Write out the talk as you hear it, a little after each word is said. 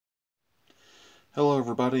Hello,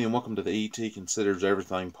 everybody, and welcome to the ET Considers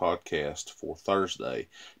Everything podcast for Thursday,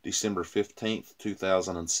 December 15th,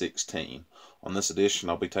 2016. On this edition,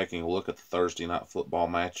 I'll be taking a look at the Thursday night football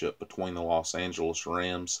matchup between the Los Angeles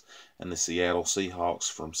Rams and the Seattle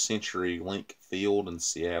Seahawks from CenturyLink Field in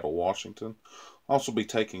Seattle, Washington. I'll also be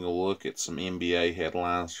taking a look at some NBA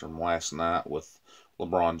headlines from last night with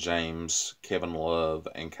LeBron James, Kevin Love,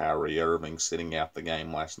 and Kyrie Irving sitting out the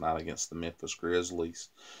game last night against the Memphis Grizzlies.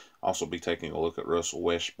 Also be taking a look at Russell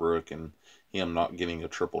Westbrook and him not getting a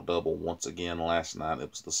triple-double once again last night.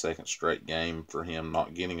 It was the second straight game for him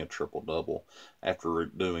not getting a triple-double after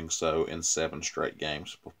doing so in 7 straight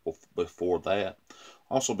games before that.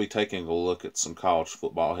 Also be taking a look at some college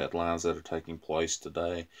football headlines that are taking place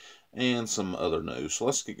today and some other news. So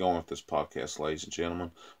let's get going with this podcast, ladies and gentlemen.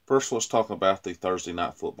 First, let's talk about the Thursday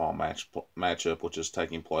night football matchup, which is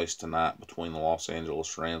taking place tonight between the Los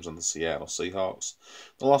Angeles Rams and the Seattle Seahawks.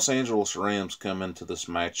 The Los Angeles Rams come into this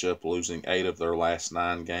matchup losing 8 of their last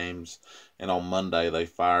 9 games, and on Monday they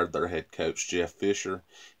fired their head coach, Jeff Fisher.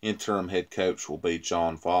 Interim head coach will be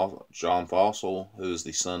John Fossil, who is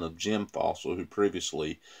the son of Jim Fossil, who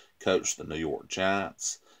previously coached the New York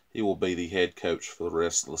Giants. He will be the head coach for the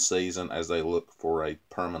rest of the season as they look for a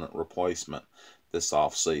permanent replacement this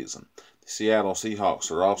offseason. The Seattle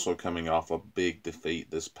Seahawks are also coming off a big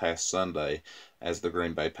defeat this past Sunday as the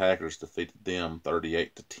Green Bay Packers defeated them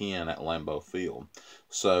 38-10 at Lambeau Field.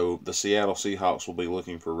 So the Seattle Seahawks will be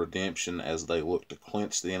looking for redemption as they look to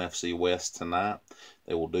clinch the NFC West tonight.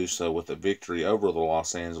 They will do so with a victory over the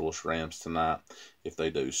Los Angeles Rams tonight if they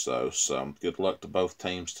do so. So good luck to both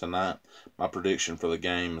teams tonight. My prediction for the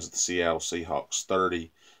game is the Seattle Seahawks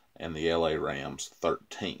 30 and the LA Rams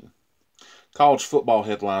 13. College football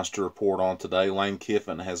headlines to report on today. Lane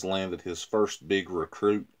Kiffin has landed his first big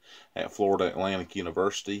recruit at Florida Atlantic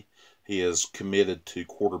University. He is committed to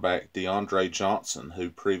quarterback DeAndre Johnson, who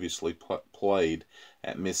previously played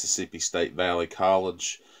at Mississippi State Valley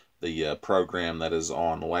College, the program that is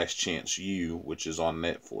on Last Chance U, which is on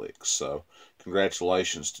Netflix. So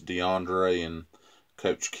congratulations to DeAndre and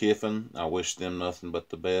Coach Kiffin. I wish them nothing but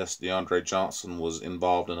the best. DeAndre Johnson was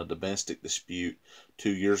involved in a domestic dispute 2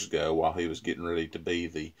 years ago while he was getting ready to be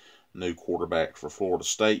the new quarterback for Florida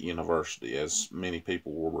State University, as many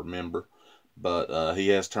people will remember. But he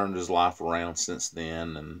has turned his life around since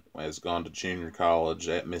then and has gone to junior college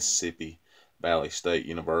at Mississippi Valley State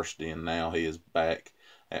University, and now he is back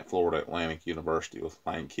at Florida Atlantic University with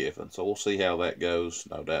Lane Kiffin. So we'll see how that goes,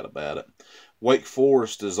 no doubt about it. Wake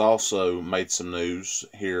Forest has also made some news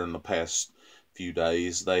here in the past few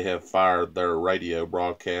days. They have fired their radio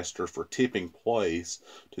broadcaster for tipping plays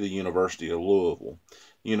to the University of Louisville.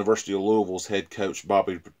 University of Louisville's head coach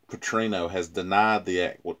Bobby Petrino has denied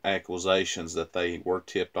the accusations that they were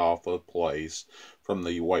tipped off of plays from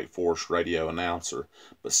the Wake Forest radio announcer,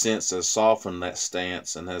 but since has softened that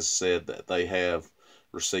stance and has said that they have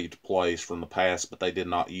received plays from the past, but they did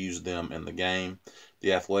not use them in the game.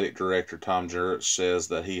 The athletic director, Tom Jurich, says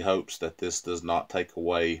that he hopes that this does not take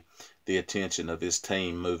away the attention of his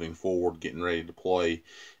team moving forward, getting ready to play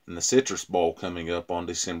in the Citrus Bowl coming up on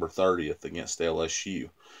December 30th against LSU.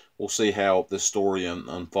 We'll see how this story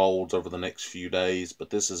unfolds over the next few days, but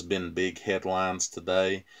this has been big headlines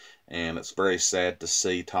today, and it's very sad to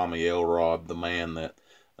see Tommy Elrod, the man that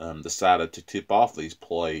decided to tip off these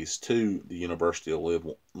plays to the University of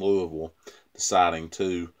Louisville, deciding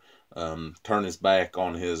to turn his back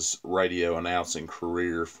on his radio announcing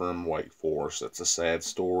career from Wake Forest. That's a sad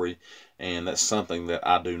story, and that's something that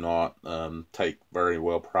I do not take very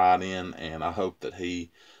well pride in, and I hope that he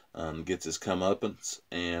gets his comeuppance,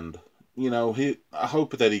 and I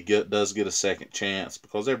hope that he does get a second chance,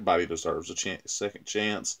 because everybody deserves a second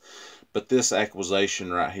chance. But this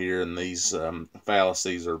accusation right here and these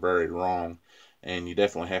fallacies are very wrong, and you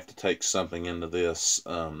definitely have to take something into this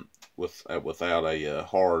without a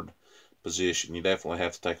hard position. You definitely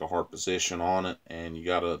have to take a hard position on it, and you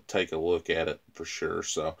got to take a look at it for sure.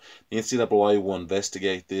 So the NCAA will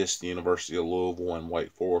investigate this. The University of Louisville and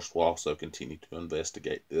Wake Forest will also continue to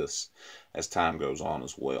investigate this as time goes on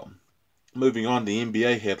as well. Moving on to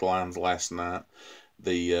NBA headlines last night.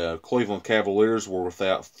 The Cleveland Cavaliers were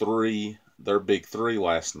without their big three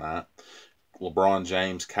last night. LeBron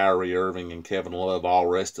James, Kyrie Irving, and Kevin Love all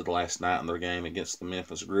rested last night in their game against the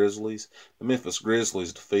Memphis Grizzlies. The Memphis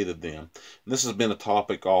Grizzlies defeated them. And this has been a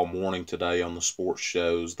topic all morning today on the sports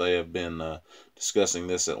shows. They have been discussing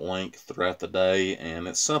this at length throughout the day, and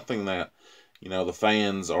it's something that the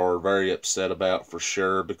fans are very upset about for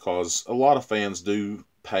sure, because a lot of fans do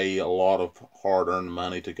pay a lot of hard-earned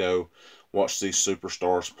money to go watch these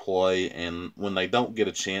superstars play, and when they don't get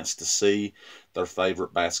a chance to see their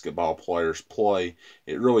favorite basketball players play,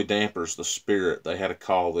 it really dampers the spirit. They had a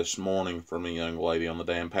call this morning from a young lady on the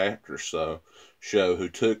Dan Patrick show who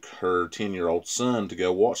took her 10-year-old son to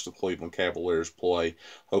go watch the Cleveland Cavaliers play,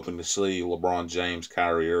 hoping to see LeBron James,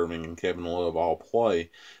 Kyrie Irving, and Kevin Love all play.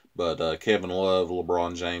 But Kevin Love,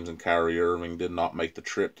 LeBron James, and Kyrie Irving did not make the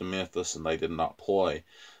trip to Memphis, and they did not play.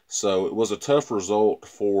 So it was a tough result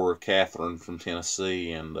for Catherine from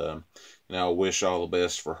Tennessee, and I wish all the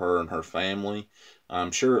best for her and her family.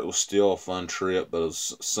 I'm sure it was still a fun trip, but it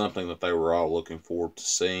was something that they were all looking forward to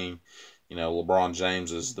seeing. LeBron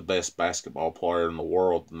James is the best basketball player in the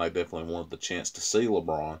world, and they definitely wanted the chance to see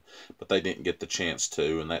LeBron, but they didn't get the chance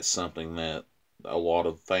to, and that's something that a lot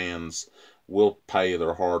of fans will pay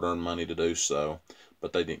their hard-earned money to do so,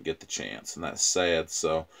 but they didn't get the chance, and that's sad.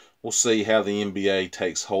 So we'll see how the NBA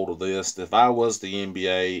takes hold of this. If I was the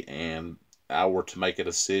NBA and I were to make a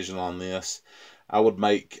decision on this, I would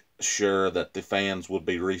make sure that the fans would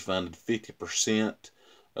be refunded 50%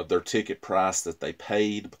 of their ticket price that they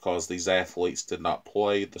paid because these athletes did not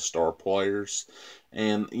play, the star players,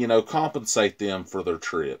 and compensate them for their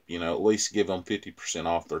trip. At least give them 50%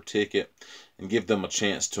 off their ticket and give them a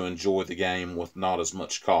chance to enjoy the game with not as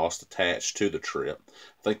much cost attached to the trip.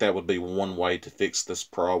 I think that would be one way to fix this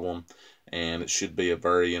problem, and it should be a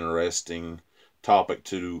very interesting topic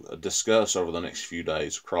to discuss over the next few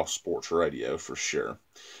days across sports radio for sure.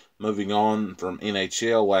 Moving on from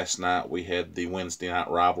NHL, last night we had the Wednesday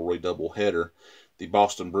Night Rivalry doubleheader. The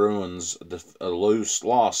Boston Bruins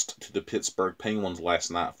lost to the Pittsburgh Penguins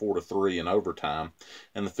last night 4-3 in overtime,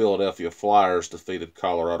 and the Philadelphia Flyers defeated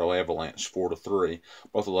Colorado Avalanche 4-3.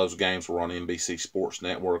 Both of those games were on NBC Sports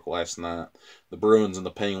Network last night. The Bruins and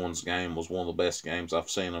the Penguins game was one of the best games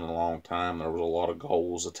I've seen in a long time. There was a lot of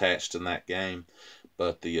goals attached in that game,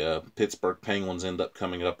 but the Pittsburgh Penguins end up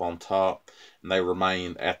coming up on top, and they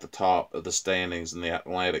remained at the top of the standings in the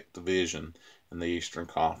Atlantic Division in the Eastern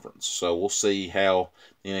Conference. So we'll see how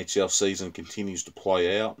the NHL season continues to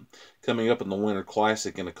play out. Coming up in the Winter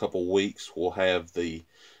Classic in a couple weeks, we'll have the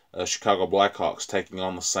Chicago Blackhawks taking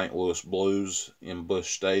on the St. Louis Blues in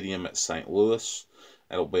Busch Stadium at St. Louis.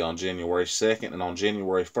 That'll be on January 2nd, and on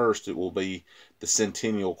January 1st it will be the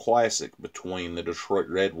Centennial Classic between the Detroit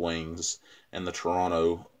Red Wings and the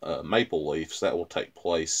Toronto Maple Leafs. That will take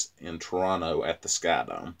place in Toronto at the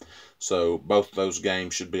Skydome. So both those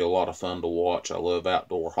games should be a lot of fun to watch. I love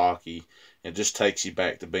outdoor hockey. It just takes you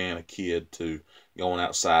back to being a kid, to going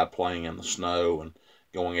outside playing in the snow and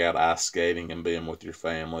going out ice skating and being with your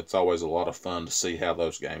family. It's always a lot of fun to see how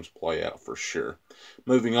those games play out for sure.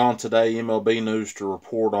 Moving on today, MLB news to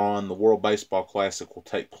report on. The World Baseball Classic will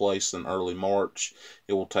take place in early March.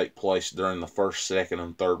 It will take place during the first, second,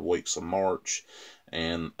 and third weeks of March,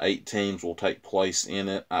 and 8 teams will take place in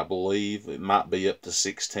it, I believe. It might be up to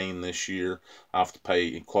 16 this year. I'll have to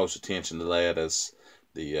pay close attention to that as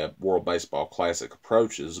the World Baseball Classic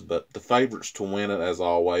approaches, but the favorites to win it, as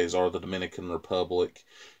always, are the Dominican Republic.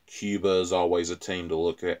 Cuba is always a team to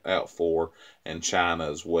look out for, and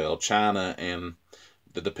China as well. China and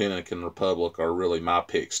the Dominican Republic are really my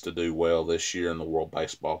picks to do well this year in the World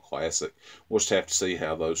Baseball Classic. We'll just have to see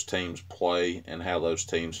how those teams play and how those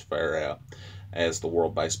teams fare out as the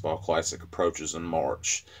World Baseball Classic approaches in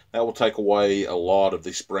March. That will take away a lot of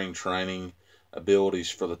the spring training abilities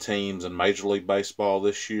for the teams in Major League Baseball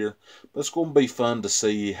this year. But it's going to be fun to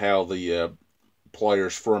see how the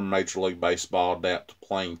players from Major League Baseball adapt to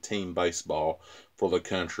playing team baseball for the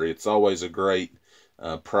country. It's always a great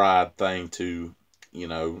pride thing to,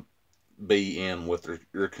 be in with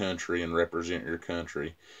your country and represent your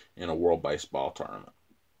country in a World Baseball tournament.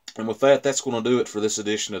 And with that, that's going to do it for this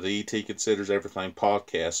edition of the ET Considers Everything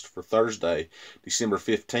podcast for Thursday, December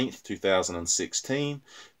 15th, 2016.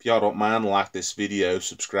 If y'all don't mind, like this video,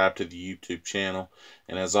 subscribe to the YouTube channel,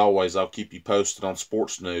 and as always, I'll keep you posted on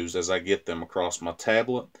sports news as I get them across my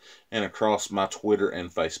tablet and across my Twitter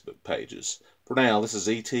and Facebook pages. For now, this is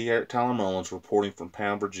ET Eric Tyler Mullins reporting from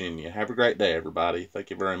Pound, Virginia. Have a great day, everybody. Thank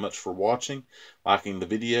you very much for watching, liking the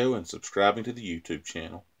video, and subscribing to the YouTube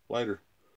channel. Later.